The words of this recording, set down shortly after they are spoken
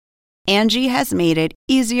Angie has made it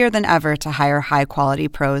easier than ever to hire high-quality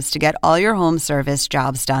pros to get all your home service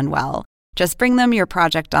jobs done well. Just bring them your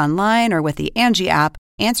project online or with the Angie app,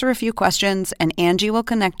 answer a few questions, and Angie will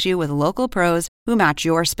connect you with local pros who match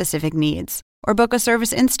your specific needs. Or book a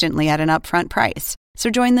service instantly at an upfront price. So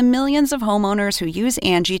join the millions of homeowners who use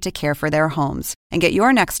Angie to care for their homes and get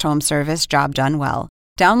your next home service job done well.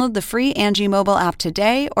 Download the free Angie mobile app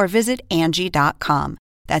today or visit Angie.com.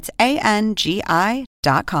 That's ANGI.com.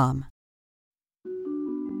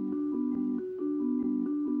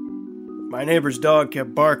 My neighbor's dog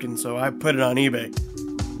kept barking, so I put it on eBay.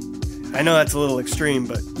 I know that's a little extreme,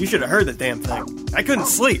 but you should have heard the damn thing. I couldn't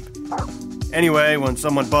sleep. Anyway, when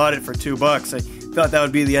someone bought it for $2, I thought that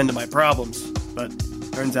would be the end of my problems. But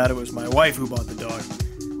turns out it was my wife who bought the dog.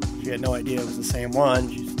 She had no idea it was the same one.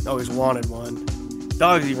 She's always wanted one.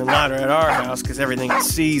 Dogs even louder at our house because everything it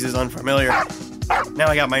sees is unfamiliar. Now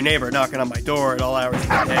I got my neighbor knocking on my door at all hours of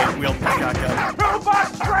the day, wielding a shotgun.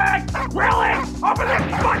 Robot Greg! Willie! Open this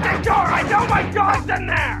fucking door! I know my dog's in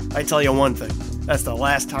there! I tell you one thing. That's the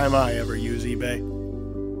last time I ever use eBay.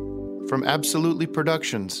 From Absolutely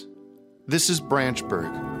Productions, this is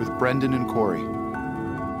Branchburg with Brendan and Corey.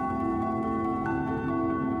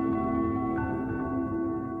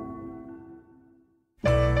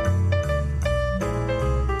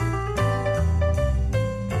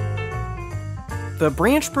 The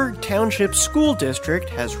Branchburg Township School District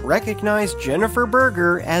has recognized Jennifer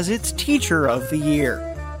Berger as its Teacher of the Year.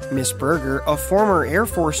 Miss Berger, a former Air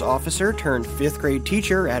Force officer turned 5th grade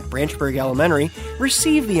teacher at Branchburg Elementary,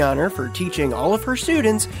 received the honor for teaching all of her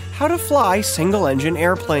students how to fly single-engine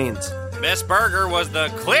airplanes. Miss Berger was the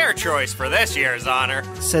clear choice for this year's honor,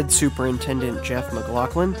 said Superintendent Jeff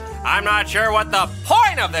McLaughlin. I'm not sure what the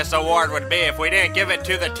point of this award would be if we didn't give it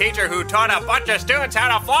to the teacher who taught a bunch of students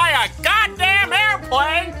how to fly a goddamn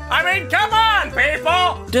airplane! I mean, come on,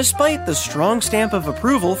 people! Despite the strong stamp of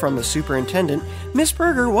approval from the superintendent, Miss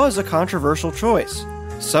Berger was a controversial choice.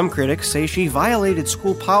 Some critics say she violated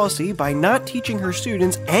school policy by not teaching her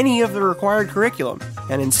students any of the required curriculum,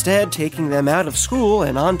 and instead taking them out of school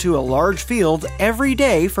and onto a large field every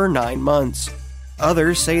day for 9 months.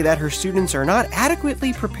 Others say that her students are not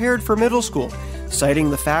adequately prepared for middle school,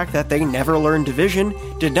 citing the fact that they never learned division,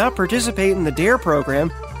 did not participate in the DARE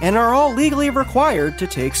program, and are all legally required to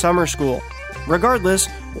take summer school. Regardless,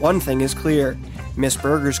 one thing is clear. Miss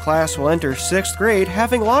Berger's class will enter 6th grade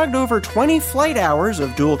having logged over 20 flight hours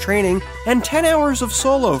of dual training and 10 hours of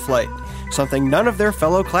solo flight, something none of their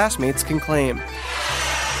fellow classmates can claim.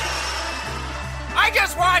 I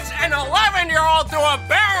just watched an 11-year-old do a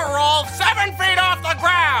barrel roll 7 feet off the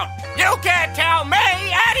ground! You can't tell me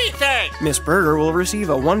anything! Miss Berger will receive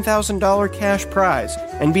a $1,000 cash prize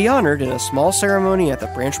and be honored in a small ceremony at the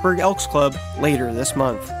Branchburg Elks Club later this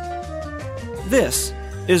month. This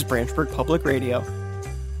is Branchburg Public Radio.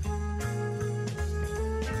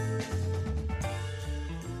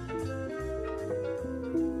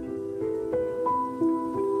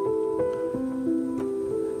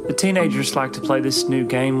 The teenagers like to play this new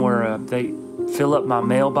game where they fill up my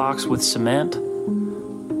mailbox with cement.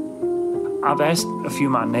 I've asked a few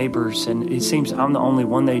of my neighbors, and it seems I'm the only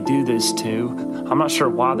one they do this to. I'm not sure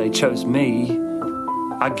why they chose me.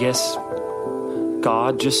 I guess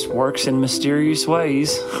God just works in mysterious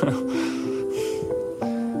ways.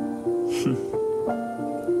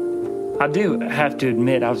 I do have to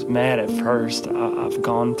admit I was mad at first. I've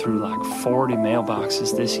gone through like 40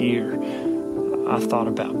 mailboxes this year. I thought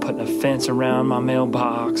about putting a fence around my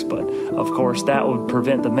mailbox, but of course that would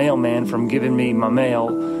prevent the mailman from giving me my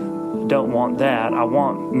mail. Don't want that. I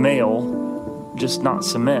want mail, just not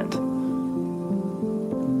cement.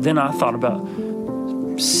 Then I thought about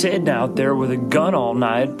sitting out there with a gun all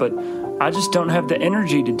night, but I just don't have the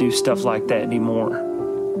energy to do stuff like that anymore.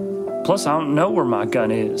 Plus, I don't know where my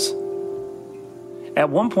gun is. At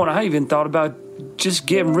one point, I even thought about just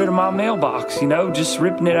getting rid of my mailbox, just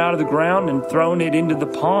ripping it out of the ground and throwing it into the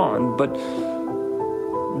pond. But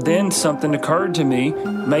then something occurred to me.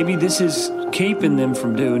 Maybe this is keeping them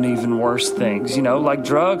from doing even worse things, like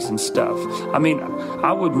drugs and stuff. I mean,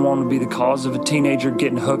 I wouldn't want to be the cause of a teenager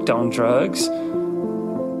getting hooked on drugs.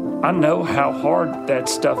 I know how hard that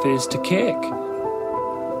stuff is to kick.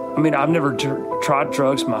 I mean, I've never tried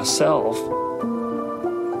drugs myself,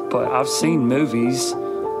 but I've seen movies.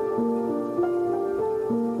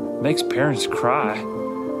 It makes parents cry.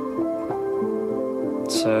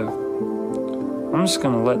 So I'm just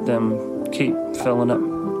going to let them keep filling up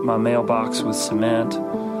my mailbox with cement.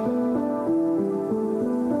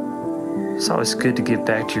 It's always good to give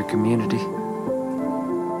back to your community.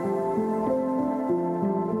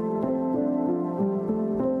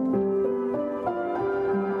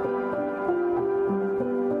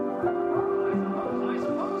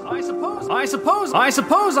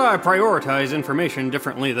 suppose I prioritize information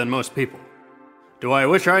differently than most people. Do I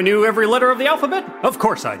wish I knew every letter of the alphabet? Of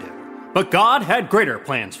course I do. But God had greater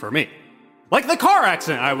plans for me. Like the car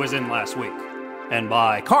accident I was in last week. And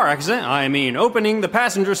by car accident, I mean opening the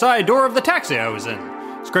passenger side door of the taxi I was in,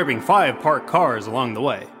 scraping 5 parked cars along the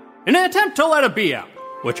way, in an attempt to let a bee out,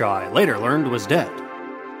 which I later learned was dead.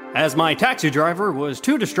 As my taxi driver was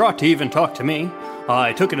too distraught to even talk to me,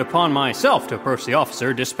 I took it upon myself to approach the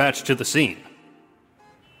officer dispatched to the scene.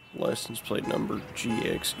 License plate number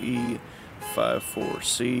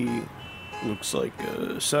GXE54C. Looks like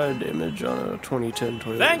a side damage on a 2010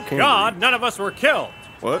 Toyota Thank Camry. God none of us were killed.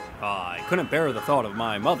 What? I couldn't bear the thought of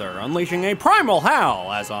my mother unleashing a primal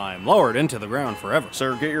howl as I'm lowered into the ground forever.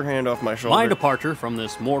 Sir, get your hand off my shoulder. My departure from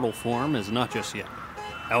this mortal form is not just yet.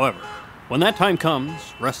 However, when that time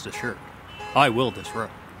comes, rest assured, I will disrobe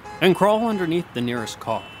and crawl underneath the nearest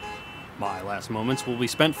car. My last moments will be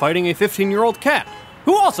spent fighting a 15-year-old cat,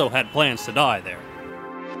 who also had plans to die there.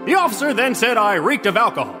 The officer then said I reeked of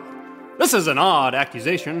alcohol. This is an odd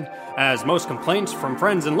accusation, as most complaints from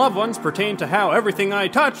friends and loved ones pertain to how everything I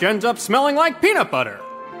touch ends up smelling like peanut butter.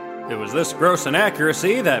 It was this gross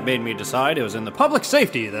inaccuracy that made me decide it was in the public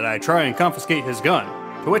safety that I try and confiscate his gun,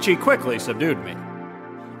 to which he quickly subdued me.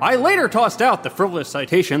 I later tossed out the frivolous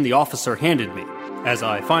citation the officer handed me, as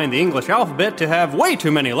I find the English alphabet to have way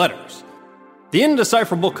too many letters. The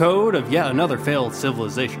indecipherable code of yet another failed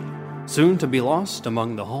civilization, soon to be lost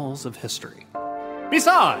among the halls of history.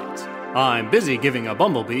 Besides, I'm busy giving a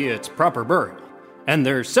bumblebee its proper burial, and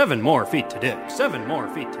there's 7 more feet to dig. 7 more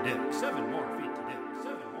feet to dig. 7 more feet to dig.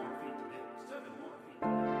 7 more feet to dig. 7 more feet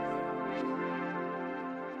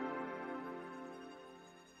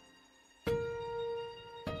to dig.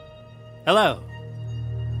 Hello.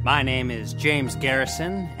 My name is James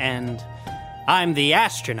Garrison, and I'm the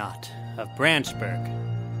astronaut of Branchburg.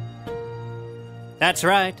 That's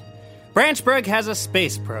right. Branchburg has a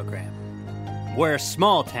space program. We're a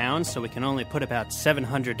small town, so we can only put about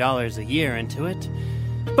 $700 a year into it.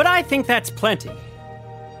 But I think that's plenty.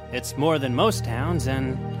 It's more than most towns,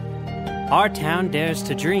 and our town dares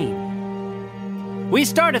to dream. We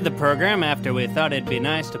started the program after we thought it'd be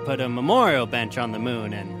nice to put a memorial bench on the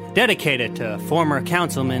moon and dedicate it to former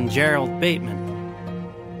councilman Gerald Bateman.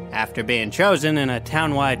 After being chosen in a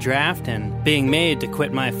townwide draft and being made to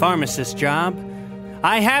quit my pharmacist job,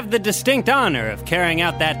 I have the distinct honor of carrying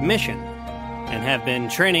out that mission, and have been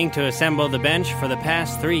training to assemble the bench for the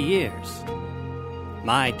past 3 years.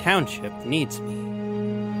 My township needs me.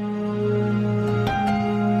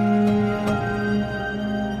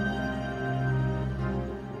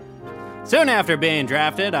 Soon after being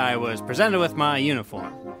drafted, I was presented with my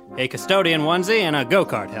uniform, a custodian onesie and a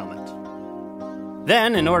go-kart helmet.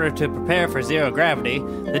 Then, in order to prepare for zero gravity,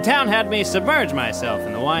 the town had me submerge myself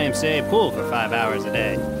in the YMCA pool for 5 hours a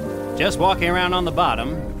day, just walking around on the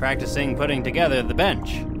bottom, practicing putting together the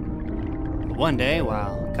bench. But one day,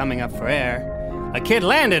 while coming up for air, a kid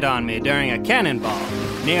landed on me during a cannonball,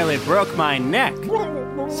 nearly broke my neck.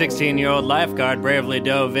 16-year-old lifeguard bravely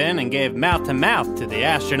dove in and gave mouth-to-mouth to the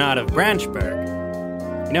astronaut of Branchburg.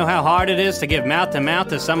 You know how hard it is to give mouth-to-mouth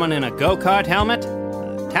to someone in a go-kart helmet?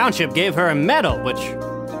 The township gave her a medal, which,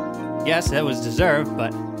 yes, it was deserved,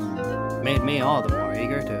 but made me all the more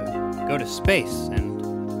eager to go to space and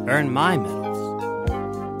earn my medals.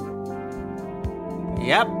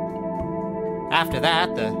 Yep. After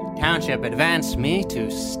that, the township advanced me to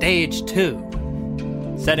Stage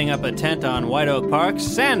 2, setting up a tent on White Oak Park's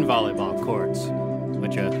sand volleyball courts,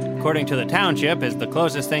 which, according to the township, is the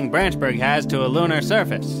closest thing Branchburg has to a lunar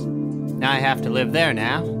surface. I have to live there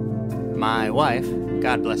now. My wife,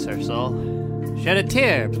 God bless her soul, shed a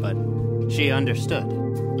tear, but she understood.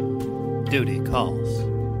 Duty calls.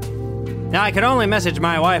 Now, I could only message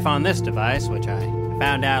my wife on this device, which I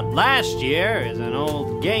found out last year is an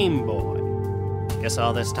old Game Boy. Guess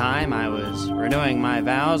all this time I was renewing my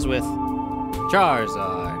vows with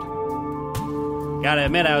Charizard. Gotta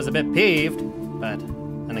admit I was a bit peeved, but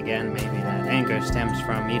then again, maybe that anger stems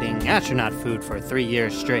from eating astronaut food for 3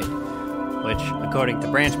 years straight, which, according to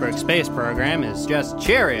Branchburg Space Program, is just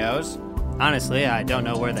Cheerios. Honestly, I don't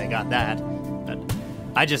know where they got that, but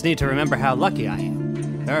I just need to remember how lucky I am.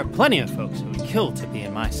 There are plenty of folks who would kill to be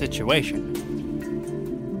in my situation.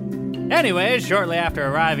 Anyways, shortly after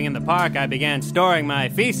arriving in the park, I began storing my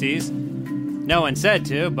feces. No one said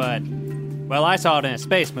to, but, well, I saw it in a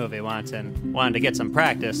space movie once and wanted to get some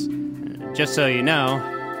practice. Just so you know,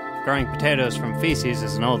 growing potatoes from feces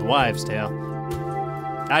is an old wives' tale.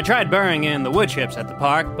 I tried burying in the wood chips at the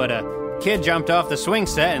park, but a kid jumped off the swing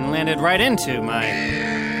set and landed right into my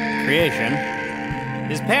creation.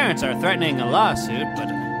 His parents are threatening a lawsuit, but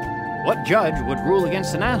what judge would rule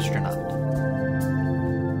against an astronaut?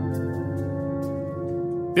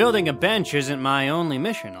 Building a bench isn't my only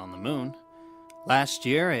mission on the moon. Last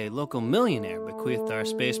year, a local millionaire bequeathed our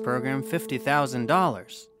space program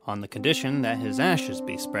 $50,000 on the condition that his ashes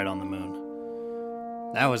be spread on the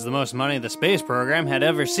moon. That was the most money the space program had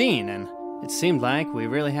ever seen, and it seemed like we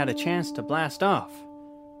really had a chance to blast off.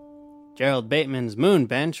 Gerald Bateman's moon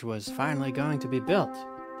bench was finally going to be built.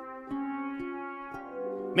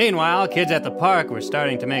 Meanwhile, kids at the park were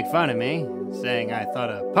starting to make fun of me, saying I thought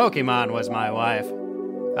a Pokemon was my wife.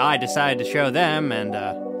 I decided to show them, and,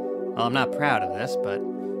 well, I'm not proud of this, but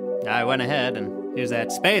I went ahead and used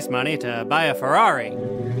that space money to buy a Ferrari.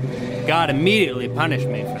 God immediately punished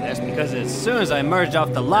me for this, because as soon as I merged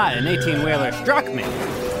off the lot, an 18-wheeler struck me.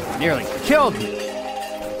 Nearly killed me.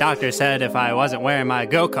 Doctor said if I wasn't wearing my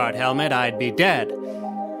go-kart helmet, I'd be dead.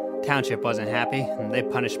 Township wasn't happy, and they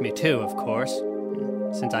punished me too, of course.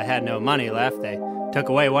 Since I had no money left, they took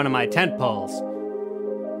away one of my tent poles.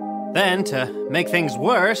 Then, to make things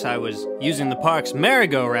worse, I was using the park's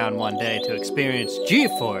merry-go-round one day to experience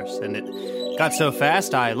G-force, and it got so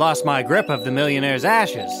fast I lost my grip of the millionaire's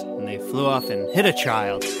ashes, and they flew off and hit a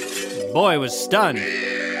child. The boy was stunned.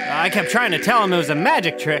 I kept trying to tell him it was a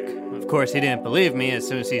magic trick. Of course, he didn't believe me as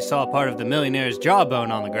soon as he saw part of the millionaire's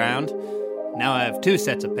jawbone on the ground. Now I have 2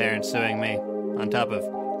 sets of parents suing me, on top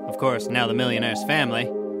of course, now the millionaire's family.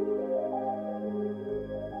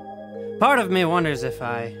 Part of me wonders if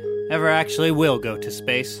I ever actually will go to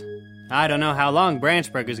space. I don't know how long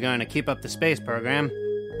Branchburg is going to keep up the space program.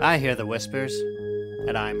 I hear the whispers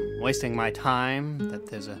that I'm wasting my time, that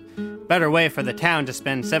there's a better way for the town to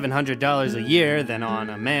spend $700 a year than on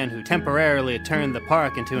a man who temporarily turned the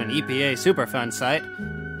park into an EPA Superfund site.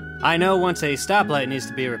 I know once a stoplight needs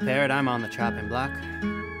to be repaired, I'm on the chopping block.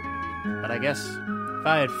 But I guess if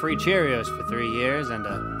I had free Cheerios for 3 years and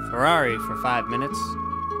a Ferrari for 5 minutes,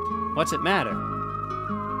 what's it matter?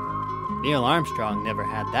 Neil Armstrong never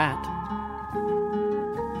had that.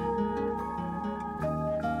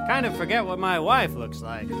 Kind of forget what my wife looks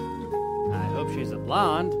like. I hope she's a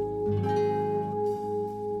blonde.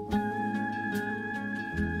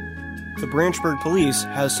 The Branchburg police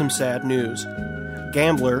has some sad news.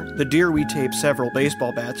 Gambler, the deer we taped several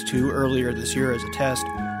baseball bats to earlier this year as a test,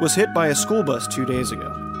 was hit by a school bus 2 days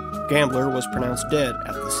ago. Gambler was pronounced dead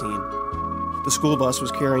at the scene. The school bus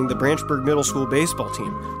was carrying the Branchburg Middle School baseball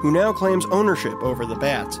team, who now claims ownership over the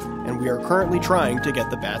bats, and we are currently trying to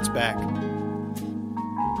get the bats back.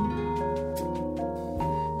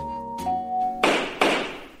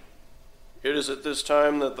 It is at this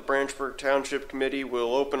time that the Branchburg Township Committee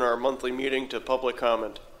will open our monthly meeting to public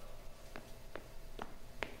comment.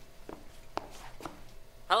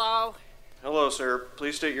 Hello? Hello, sir.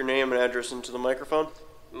 Please state your name and address into the microphone.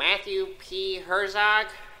 Matthew P. Herzog,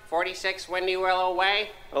 46 Windy Willow Way.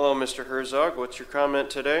 Hello, Mr. Herzog. What's your comment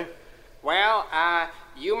today? Well,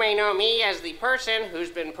 you may know me as the person who's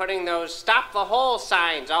been putting those Stop the Hole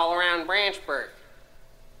signs all around Branchburg.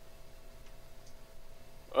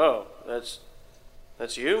 Oh, that's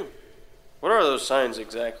you? What are those signs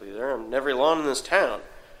exactly? They're on every lawn in this town.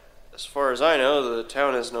 As far as I know, the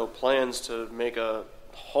town has no plans to make a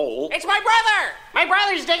hole. It's my brother! My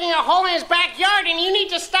brother's digging a hole in his backyard and you need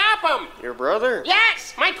to stop him! Your brother?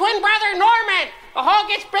 Yes! My twin brother, Norman! The hole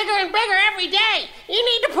gets bigger and bigger every day! You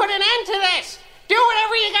need to put an end to this! Do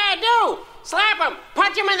whatever you gotta do! Slap him!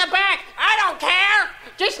 Punch him in the back! I don't care!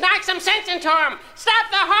 Just knock some sense into him!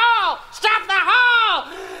 Stop the hole! Stop the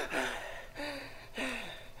hole!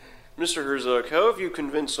 Mr. Herzog, how have you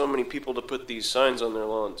convinced so many people to put these signs on their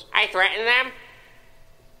lawns? I threaten them.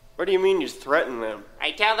 What do you mean you threaten them?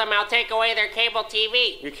 I tell them I'll take away their cable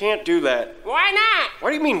TV. You can't do that. Why not? What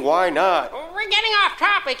do you mean, why not? We're getting off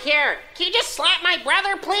topic here. Can you just slap my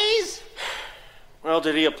brother, please? Well,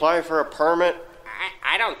 did he apply for a permit?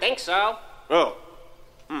 I don't think so. Oh.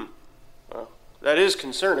 Well, that is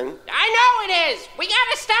concerning. I know it is. We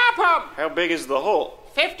gotta stop him. How big is the hole?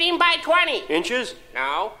 15 by 20. Inches?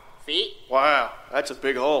 No. Feet. Wow, that's a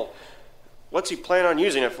big hole. What's he plan on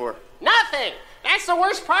using it for? Nothing. That's the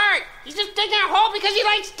worst part. He's just digging a hole because he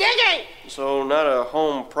likes digging. So not a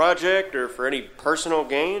home project or for any personal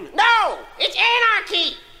gain? No, it's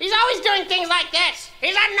anarchy. He's always doing things like this.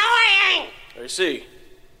 He's annoying. I see.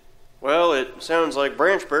 Well, it sounds like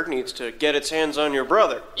Branchburg needs to get its hands on your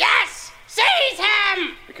brother. Yes! Seize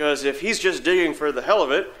him! Because if he's just digging for the hell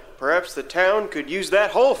of it, perhaps the town could use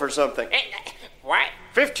that hole for something. What?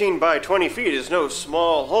 15 by 20 feet is no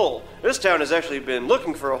small hole. This town has actually been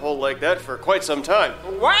looking for a hole like that for quite some time.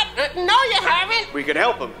 What? No, you haven't. We could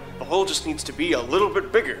help him. The hole just needs to be a little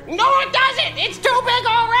bit bigger. No, it doesn't. It's too big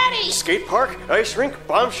already. skate park, ice rink,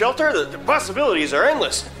 bomb shelter, the possibilities are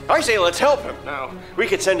endless. I say let's help him. No. We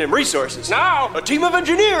could send him resources. No. A team of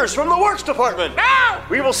engineers from the works department. No.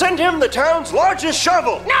 We will send him the town's largest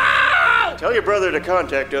shovel. No! Tell your brother to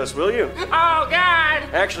contact us, will you? Oh, God.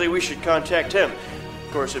 Actually, we should contact him.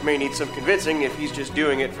 Of course, it may need some convincing if he's just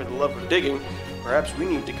doing it for the love of digging. Perhaps we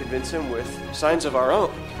need to convince him with signs of our own.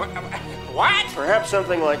 What? Perhaps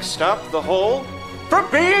something like stop the hole from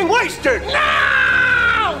being wasted! No!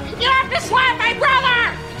 You have to slap my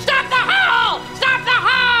brother! Stop the hole! Stop the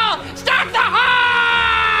hole! Stop the hole!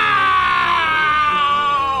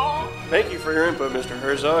 Thank you for your input, Mr.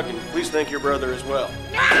 Herzog, and please thank your brother as well.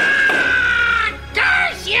 Ah!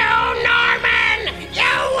 Curse you, Norman!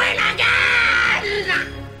 You win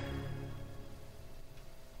again!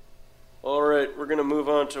 All right, we're going to move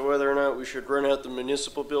on to whether or not we should rent out the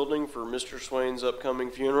municipal building for Mr. Swain's upcoming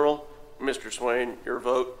funeral. Mr. Swain, your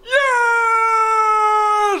vote. Yes!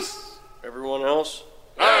 Everyone else?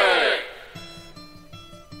 Aye!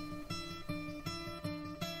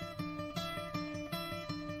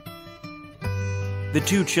 The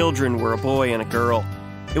two children were a boy and a girl.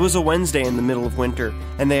 It was a Wednesday in the middle of winter,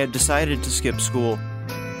 and they had decided to skip school.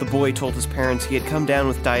 The boy told his parents he had come down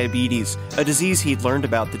with diabetes, a disease he'd learned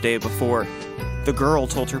about the day before. The girl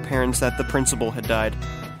told her parents that the principal had died.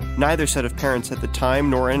 Neither set of parents had the time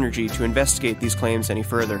nor energy to investigate these claims any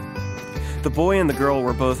further. The boy and the girl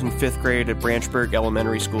were both in 5th grade at Branchburg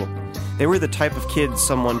Elementary School. They were the type of kids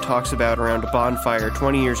someone talks about around a bonfire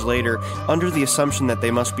 20 years later, under the assumption that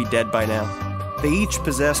they must be dead by now. They each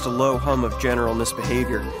possessed a low hum of general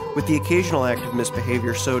misbehavior, with the occasional act of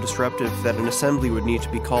misbehavior so disruptive that an assembly would need to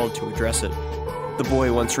be called to address it. The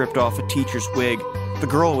boy once ripped off a teacher's wig. The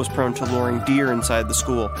girl was prone to luring deer inside the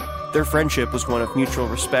school. Their friendship was one of mutual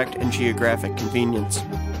respect and geographic convenience.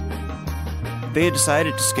 They had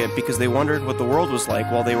decided to skip because they wondered what the world was like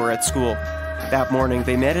while they were at school. That morning,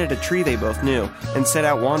 they met at a tree they both knew and set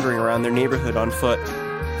out wandering around their neighborhood on foot.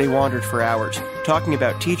 They wandered for hours, talking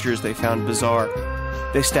about teachers they found bizarre.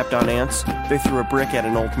 They stepped on ants, they threw a brick at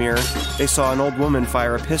an old mirror, they saw an old woman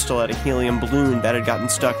fire a pistol at a helium balloon that had gotten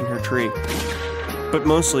stuck in her tree. But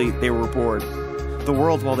mostly, they were bored. The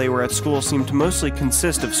world while they were at school seemed to mostly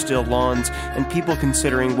consist of still lawns and people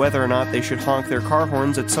considering whether or not they should honk their car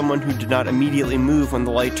horns at someone who did not immediately move when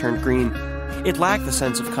the light turned green. It lacked the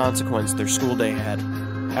sense of consequence their school day had.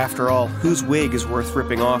 After all, whose wig is worth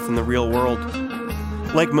ripping off in the real world?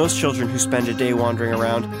 Like most children who spend a day wandering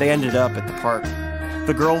around, they ended up at the park.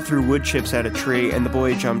 The girl threw wood chips at a tree and the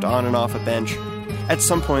boy jumped on and off a bench. At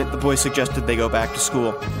some point, the boy suggested they go back to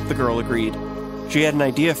school. The girl agreed. She had an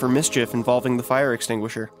idea for mischief involving the fire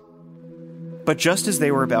extinguisher. But just as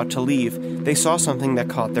they were about to leave, they saw something that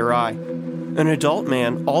caught their eye. An adult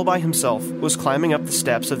man, all by himself, was climbing up the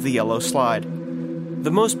steps of the yellow slide.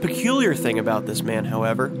 The most peculiar thing about this man,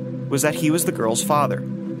 however, was that he was the girl's father.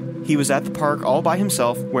 He was at the park all by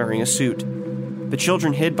himself, wearing a suit. The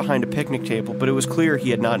children hid behind a picnic table, but it was clear he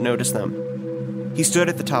had not noticed them. He stood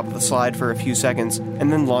at the top of the slide for a few seconds,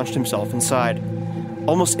 and then launched himself inside.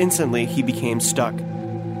 Almost instantly, he became stuck.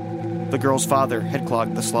 The girl's father had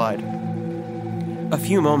clogged the slide. A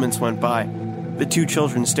few moments went by. The two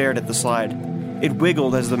children stared at the slide. It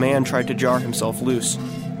wiggled as the man tried to jar himself loose.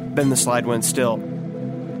 Then the slide went still.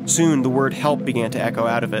 Soon, the word help began to echo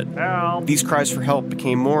out of it. Help! These cries for help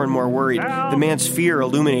became more and more worried, the man's fear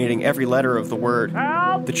illuminating every letter of the word.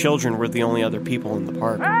 Help! The children were the only other people in the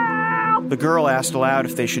park. Help! The girl asked aloud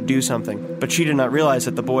if they should do something, but she did not realize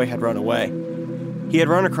that the boy had run away. He had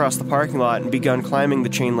run across the parking lot and begun climbing the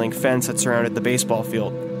chain-link fence that surrounded the baseball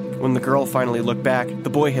field. When the girl finally looked back, the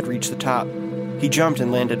boy had reached the top. He jumped and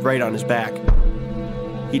landed right on his back.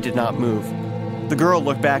 He did not move. The girl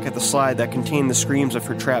looked back at the slide that contained the screams of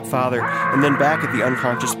her trapped father, and then back at the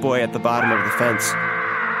unconscious boy at the bottom of the fence.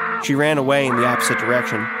 She ran away in the opposite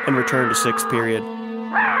direction and returned to 6th period.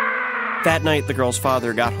 That night, the girl's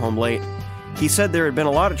father got home late. He said there had been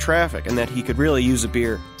a lot of traffic and that he could really use a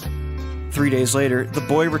beer. 3 days later, the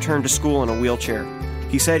boy returned to school in a wheelchair.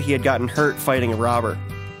 He said he had gotten hurt fighting a robber.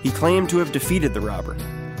 He claimed to have defeated the robber.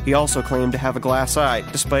 He also claimed to have a glass eye,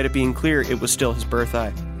 despite it being clear it was still his birth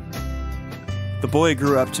eye. The boy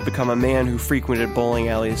grew up to become a man who frequented bowling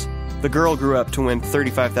alleys. The girl grew up to win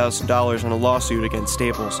 $35,000 in a lawsuit against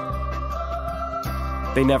Staples.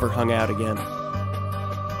 They never hung out again.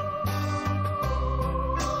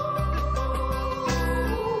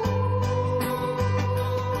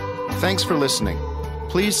 Thanks for listening.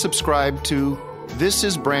 Please subscribe to This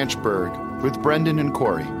is Branchburg with Brendan and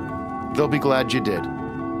Corey. They'll be glad you did.